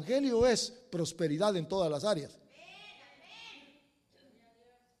 el evangelio es prosperidad en todas las áreas.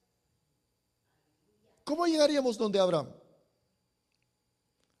 ¿Cómo llegaríamos donde Abraham?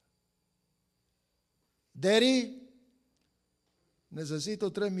 Daddy,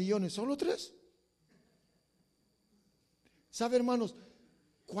 necesito 3 millones, ¿solo 3? ¿Sabe, hermanos,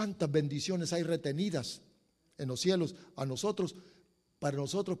 cuántas bendiciones hay retenidas en los cielos a nosotros, para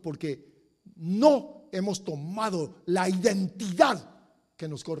nosotros, porque no hemos tomado la identidad que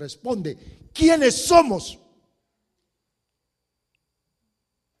nos corresponde? ¿Quiénes somos?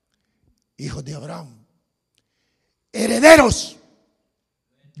 Hijos de Abraham, herederos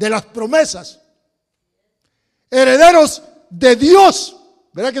de las promesas, herederos de Dios.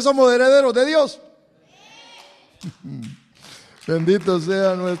 ¿Verdad que somos herederos de Dios? Bendito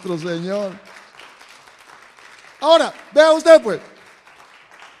sea nuestro Señor. Ahora, vea usted pues,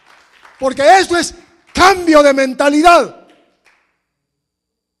 porque esto es cambio de mentalidad.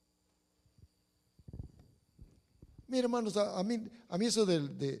 Mira, hermanos, a mí eso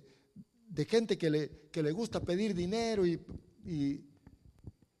de gente que le gusta pedir dinero y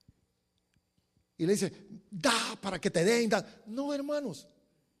le dice, da para que te den, da. No, hermanos.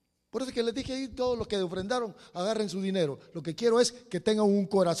 Por eso es que les dije ahí, todos los que ofrendaron, agarren su dinero. Lo que quiero es que tengan un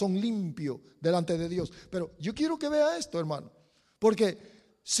corazón limpio delante de Dios. Pero yo quiero que vea esto, hermano.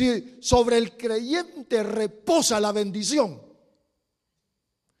 Porque si sobre el creyente reposa la bendición,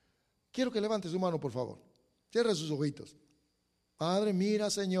 quiero que levante su mano, por favor. Cierre sus ojitos. Padre, mira,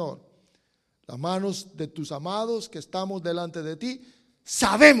 Señor, las manos de tus amados que estamos delante de ti.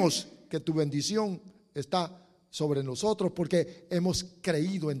 Sabemos que tu bendición está sobre nosotros porque hemos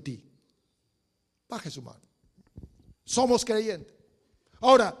creído en ti. Baje su mano. Somos creyentes.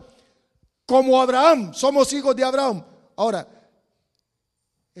 Ahora, como Abraham, somos hijos de Abraham. Ahora,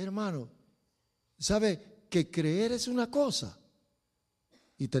 hermano, ¿sabe que creer es una cosa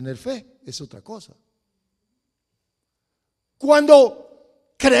y tener fe es otra cosa?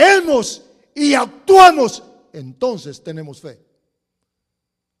 Cuando creemos y actuamos, entonces tenemos fe.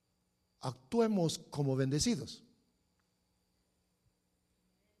 Actuemos como bendecidos.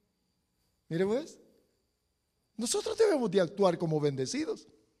 Mire pues, nosotros debemos de actuar como bendecidos.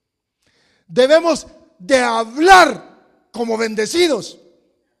 Debemos de hablar como bendecidos.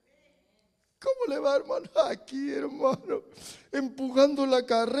 ¿Cómo le va, hermano? Aquí, hermano, empujando la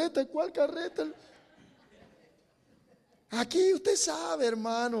carreta. ¿Cuál carreta? Aquí usted sabe,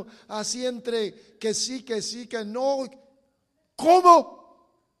 hermano, así entre que sí, que no. ¿Cómo?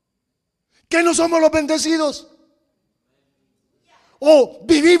 ¿Que no somos los bendecidos? ¿O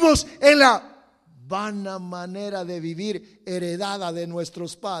vivimos en la vana manera de vivir heredada de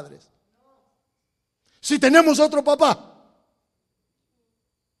nuestros padres? Si tenemos otro papá,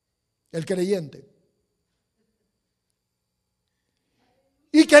 el creyente,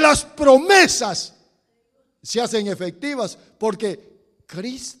 y que las promesas se hacen efectivas porque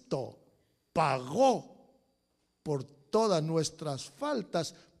Cristo pagó por todas nuestras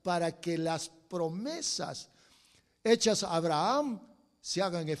faltas para que las promesas hechas a Abraham se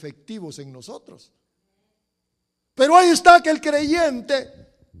hagan efectivos en nosotros. Pero ahí está que el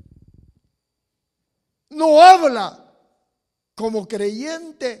creyente no habla como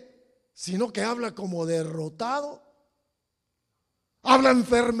creyente, sino que habla como derrotado. Habla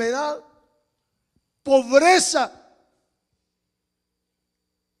enfermedad, pobreza.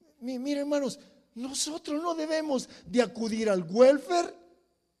 Mire, hermanos, nosotros no debemos de acudir al welfare.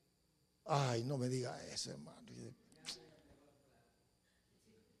 Ay, no me diga eso, hermano.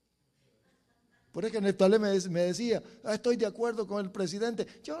 Por eso que Neftalí me decía, estoy de acuerdo con el presidente.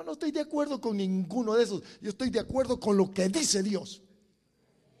 Yo no estoy de acuerdo con ninguno de esos. Yo estoy de acuerdo con lo que dice Dios.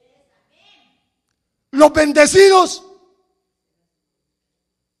 Los bendecidos,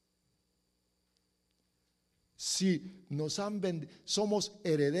 si nos han somos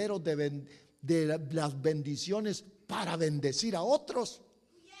herederos de las bendiciones para bendecir a otros.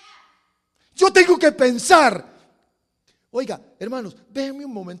 Yo tengo que pensar. Oiga, hermanos, déjenme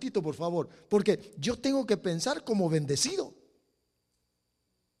un momentito, por favor, porque yo tengo que pensar como bendecido.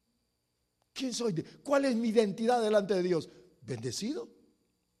 ¿Quién soy? ¿Cuál es mi identidad delante de Dios? Bendecido.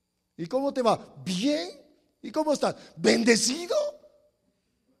 ¿Y cómo te va? Bien. ¿Y cómo estás? Bendecido.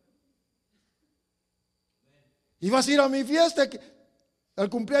 ¿Y vas a ir a mi fiesta al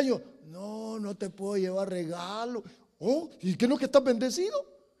cumpleaños? No, no te puedo llevar regalo. Oh, ¿y qué no que estás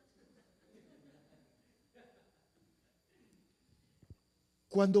bendecido?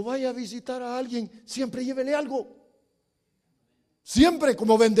 Cuando vaya a visitar a alguien, siempre llévele algo. Siempre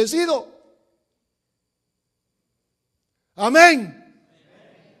como bendecido. Amén.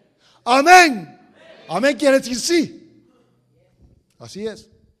 Amén. Amén quiere decir sí. Así es.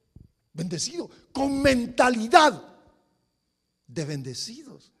 Bendecido. Con mentalidad de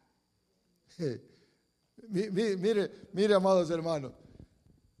bendecidos. Mire, amados hermanos.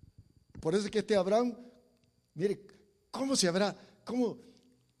 Por eso es que este Abraham, mire, ¿cómo se habrá, cómo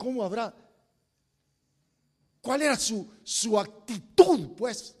habrá, cuál era su actitud,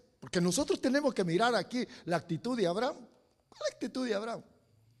 pues? Porque nosotros tenemos que mirar aquí la actitud de Abraham. ¿Cuál es la actitud de Abraham?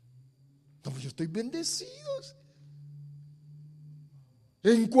 No, yo estoy bendecido.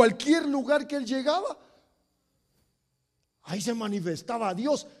 En cualquier lugar que él llegaba, ahí se manifestaba a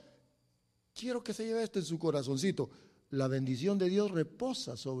Dios. Quiero que se lleve esto en su corazoncito. La bendición de Dios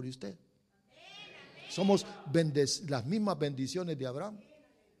reposa sobre usted. Somos las mismas bendiciones de Abraham.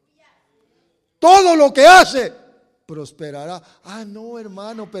 Todo lo que hace prosperará. Ah, no,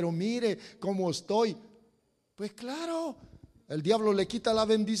 hermano, pero mire cómo estoy. Pues claro, el diablo le quita la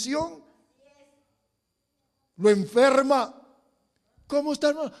bendición, lo enferma. ¿Cómo está,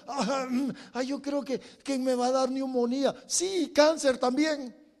 hermano? Yo creo que me va a dar neumonía. Sí, cáncer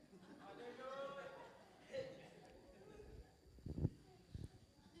también.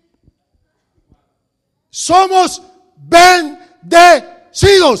 Somos bendecidos.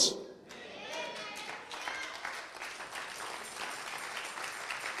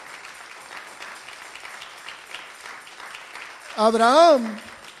 Abraham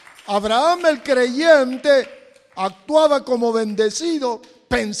el creyente actuaba como bendecido,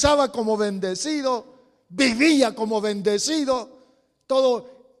 pensaba como bendecido, vivía como bendecido,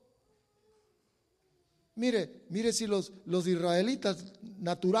 todo. Mire si los israelitas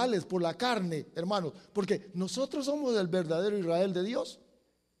naturales por la carne, hermanos, porque nosotros somos el verdadero Israel de Dios.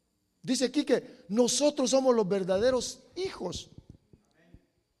 Dice aquí que nosotros somos los verdaderos hijos.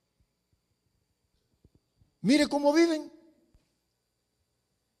 Mire cómo viven.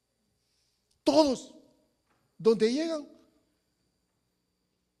 Todos, donde llegan,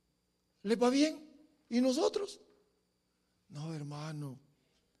 les va bien. ¿Y nosotros? No, hermano,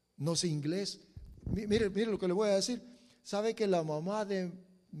 no sé inglés. Mire lo que le voy a decir. ¿Sabe que la mamá de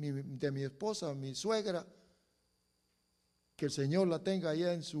mi esposa, mi suegra, que el Señor la tenga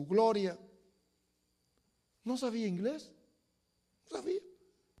allá en su gloria, no sabía inglés? No sabía.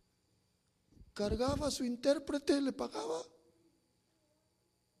 Cargaba a su intérprete, le pagaba.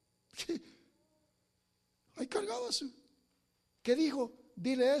 Ahí cargaba su. ¿Qué dijo?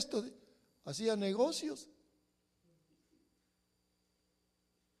 Dile esto. Hacía negocios.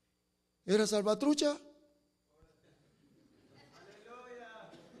 ¿Era salvatrucha?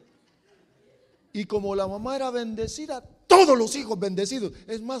 Y como la mamá era bendecida, todos los hijos bendecidos.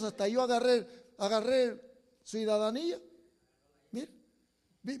 Es más, hasta yo agarré ciudadanía.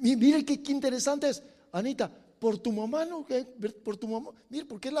 Mire qué interesante es, Anita, por tu mamá, ¿no? Por tu mamá, mire,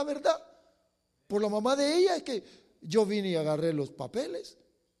 porque es la verdad. Por la mamá de ella es que yo vine y agarré los papeles.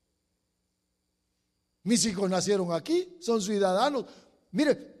 Mis hijos nacieron aquí, son ciudadanos.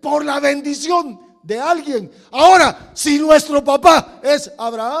 Mire, por la bendición de alguien. Ahora, si nuestro papá es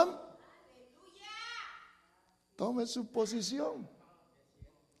Abraham, tome su posición.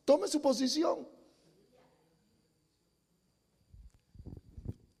 Tome su posición.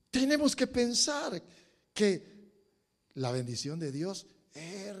 Tenemos que pensar que la bendición de Dios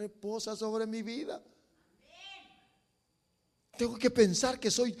reposa sobre mi vida. Tengo que pensar que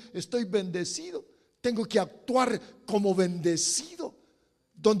estoy bendecido. Tengo que actuar como bendecido.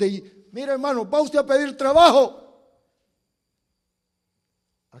 Mira, hermano, va usted a pedir trabajo.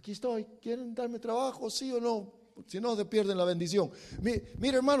 Aquí estoy. ¿Quieren darme trabajo? ¿Sí o no? Si no, se pierden la bendición.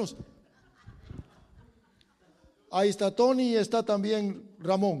 Mira, hermanos. Ahí está Tony y está también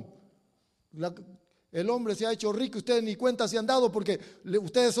Ramón. El hombre se ha hecho rico, ustedes ni cuenta se han dado porque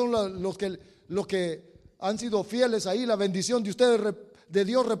ustedes son los que han sido fieles ahí. La bendición de ustedes, de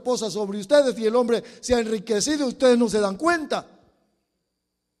Dios, reposa sobre ustedes y el hombre se ha enriquecido, ustedes no se dan cuenta.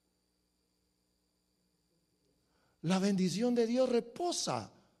 La bendición de Dios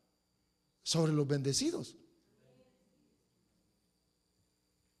reposa sobre los bendecidos.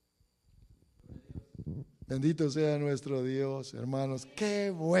 Bendito sea nuestro Dios, hermanos. Qué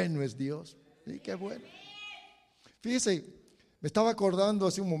bueno es Dios. Sí, qué bueno. Fíjese, me estaba acordando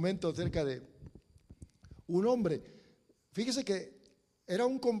hace un momento acerca de un hombre. Fíjese que era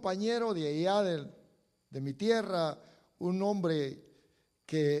un compañero de allá de mi tierra, un hombre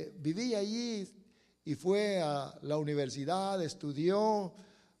que vivía allí y fue a la universidad, estudió,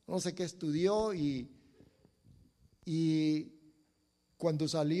 no sé qué estudió y cuando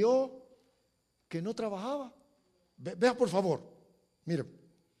salió, que no trabajaba. Vea por favor, mire.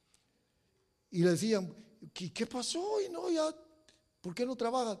 Y le decían, ¿qué pasó? Y no, ya, ¿por qué no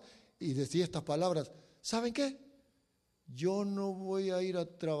trabajas? Y decía estas palabras, ¿saben qué? Yo no voy a ir a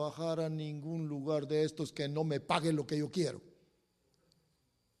trabajar a ningún lugar de estos que no me paguen lo que yo quiero.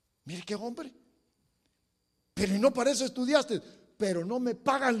 Mire qué hombre. Pero no para eso estudiaste, pero no me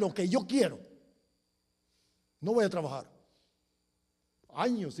pagan lo que yo quiero. No voy a trabajar.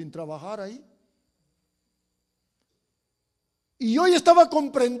 Años sin trabajar ahí. Y hoy estaba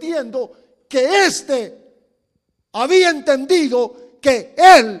comprendiendo que había entendido que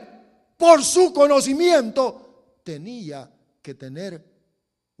él, por su conocimiento, tenía que tener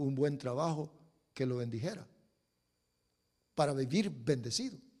un buen trabajo que lo bendijera para vivir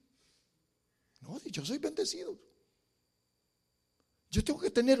bendecido. No, yo soy bendecido. Yo tengo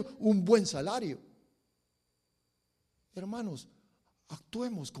que tener un buen salario. Hermanos,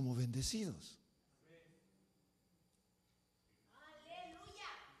 actuemos como bendecidos.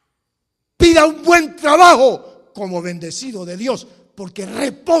 Pida un buen trabajo como bendecido de Dios, porque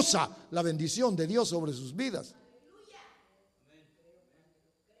reposa la bendición de Dios sobre sus vidas.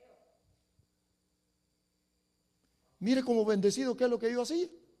 Mire como bendecido qué es lo que yo hacía.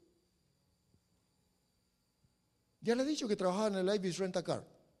 Ya le he dicho que trabajaba en el Avis Rent a Car.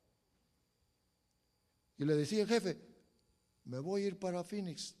 Y le decía, jefe, me voy a ir para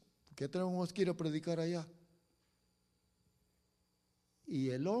Phoenix, porque tenemos que ir a predicar allá. Y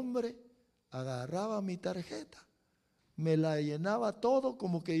el hombre agarraba mi tarjeta, me la llenaba todo,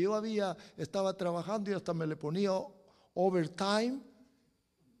 como que yo estaba trabajando y hasta me le ponía overtime,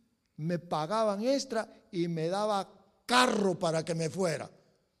 me pagaban extra y me daba carro para que me fuera.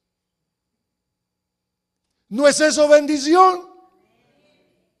 ¿No es eso bendición?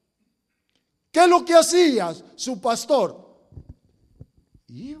 ¿Qué es lo que hacía su pastor?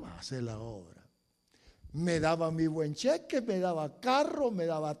 Iba a hacer la obra. Me daba mi buen cheque, me daba carro, me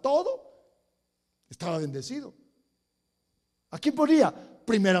daba todo. Estaba bendecido. ¿A quién ponía?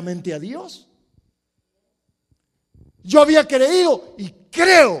 Primeramente a Dios. Yo había creído y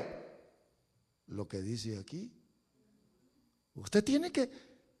creo lo que dice aquí. Usted tiene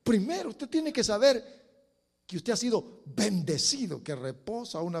que saber que usted ha sido bendecido, que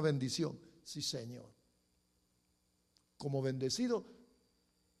reposa una bendición. Sí, Señor. Como bendecido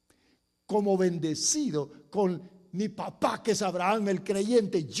con mi papá, que es Abraham el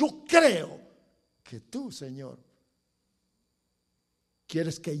creyente, yo creo que tú, Señor,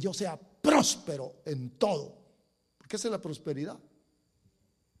 quieres que yo sea próspero en todo. Porque esa es la prosperidad.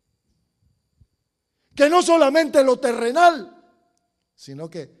 Que no solamente lo terrenal, sino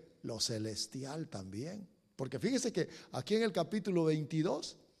que lo celestial también. Porque fíjese que aquí en el capítulo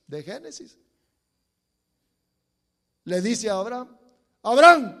 22 de Génesis, le dice a Abraham,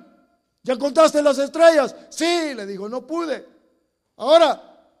 Abraham, ¿ya contaste las estrellas? Sí, le dijo, no pude.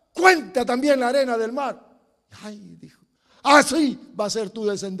 Ahora, cuenta también la arena del mar. Ay, dijo, así va a ser tu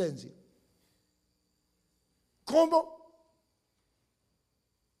descendencia. ¿Cómo?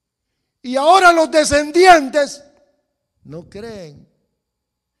 Y ahora los descendientes no creen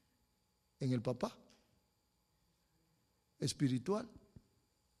en el papá espiritual,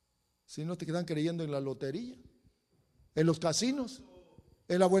 sino te quedan creyendo en la lotería, en los casinos,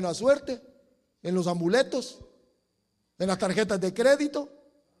 en la buena suerte, en los amuletos, en las tarjetas de crédito.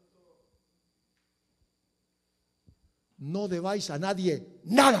 No debáis a nadie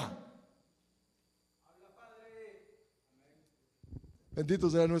nada. Bendito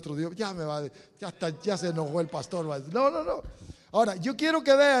sea nuestro Dios. Ya se enojó el pastor. No. Ahora, yo quiero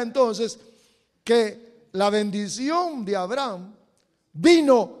que vea entonces que la bendición de Abraham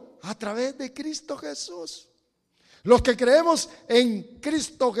vino a través de Cristo Jesús. Los que creemos en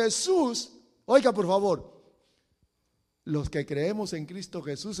Cristo Jesús, oiga por favor, los que creemos en Cristo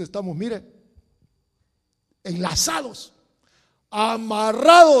Jesús estamos, mire, enlazados,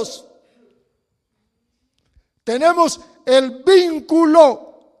 amarrados. Tenemos el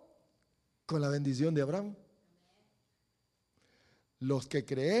vínculo con la bendición de Abraham. Los que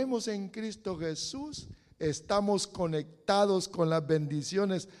creemos en Cristo Jesús estamos conectados con las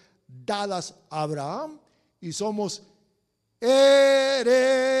bendiciones dadas a Abraham y somos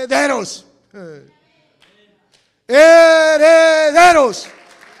herederos. Herederos.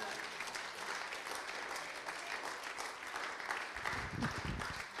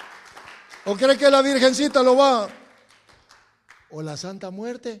 ¿O cree que la Virgencita lo va? ¿O la Santa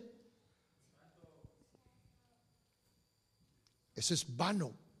Muerte? Eso es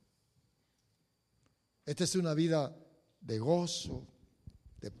vano. Esta es una vida de gozo,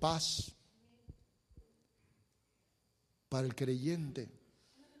 de paz para el creyente.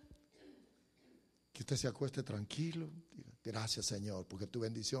 Que usted se acueste tranquilo. Diga, gracias, Señor, porque tu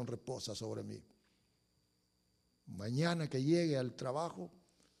bendición reposa sobre mí. Mañana que llegue al trabajo,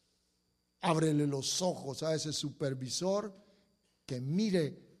 ábrele los ojos a ese supervisor que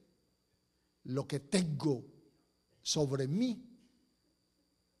mire lo que tengo sobre mí.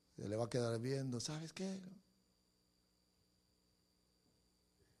 Se le va a quedar viendo, ¿sabes qué?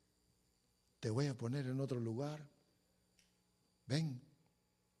 Te voy a poner en otro lugar. Ven.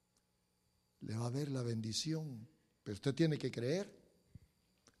 Le va a ver la bendición, pero usted tiene que creer,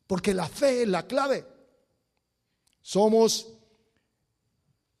 porque la fe es la clave. Somos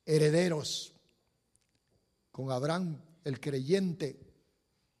herederos. Con Abraham, el creyente,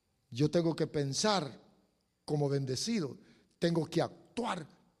 yo tengo que pensar como bendecido, tengo que actuar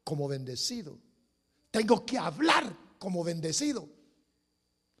como bendecido, tengo que hablar como bendecido.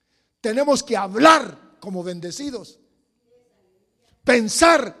 Tenemos que hablar como bendecidos,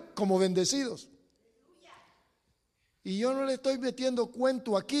 pensar como bendecidos. Y yo no le estoy metiendo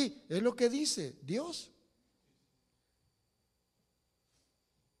cuento aquí, es lo que dice Dios.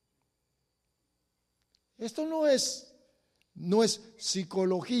 Esto no es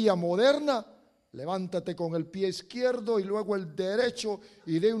psicología moderna, Levántate con el pie izquierdo y luego el derecho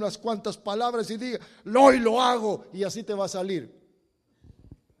y dé unas cuantas palabras y diga, hoy lo hago, y así te va a salir.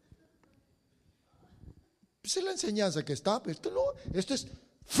 Esa es la enseñanza que está. Esto es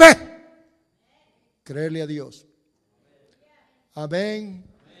fe. Creerle a Dios. Amén.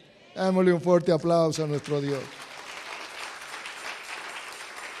 Démosle un fuerte aplauso a nuestro Dios.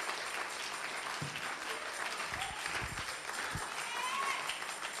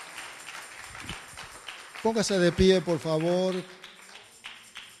 Póngase de pie, por favor.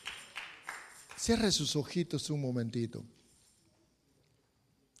 Cierre sus ojitos un momentito.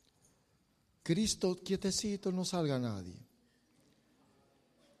 Cristo, quietecito, no salga nadie.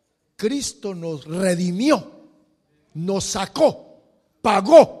 Cristo nos redimió, nos sacó,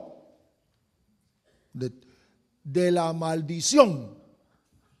 pagó de la maldición,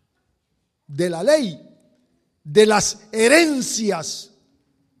 de la ley, de las herencias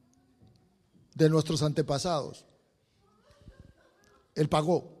de nuestros antepasados. Él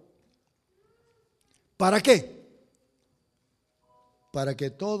pagó. ¿Para qué? Para que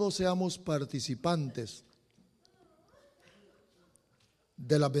todos seamos participantes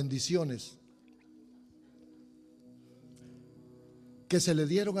de las bendiciones que se le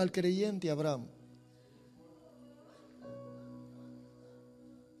dieron al creyente Abraham.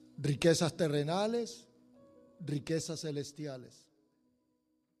 Riquezas terrenales, riquezas celestiales.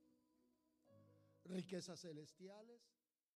 Riquezas celestiales.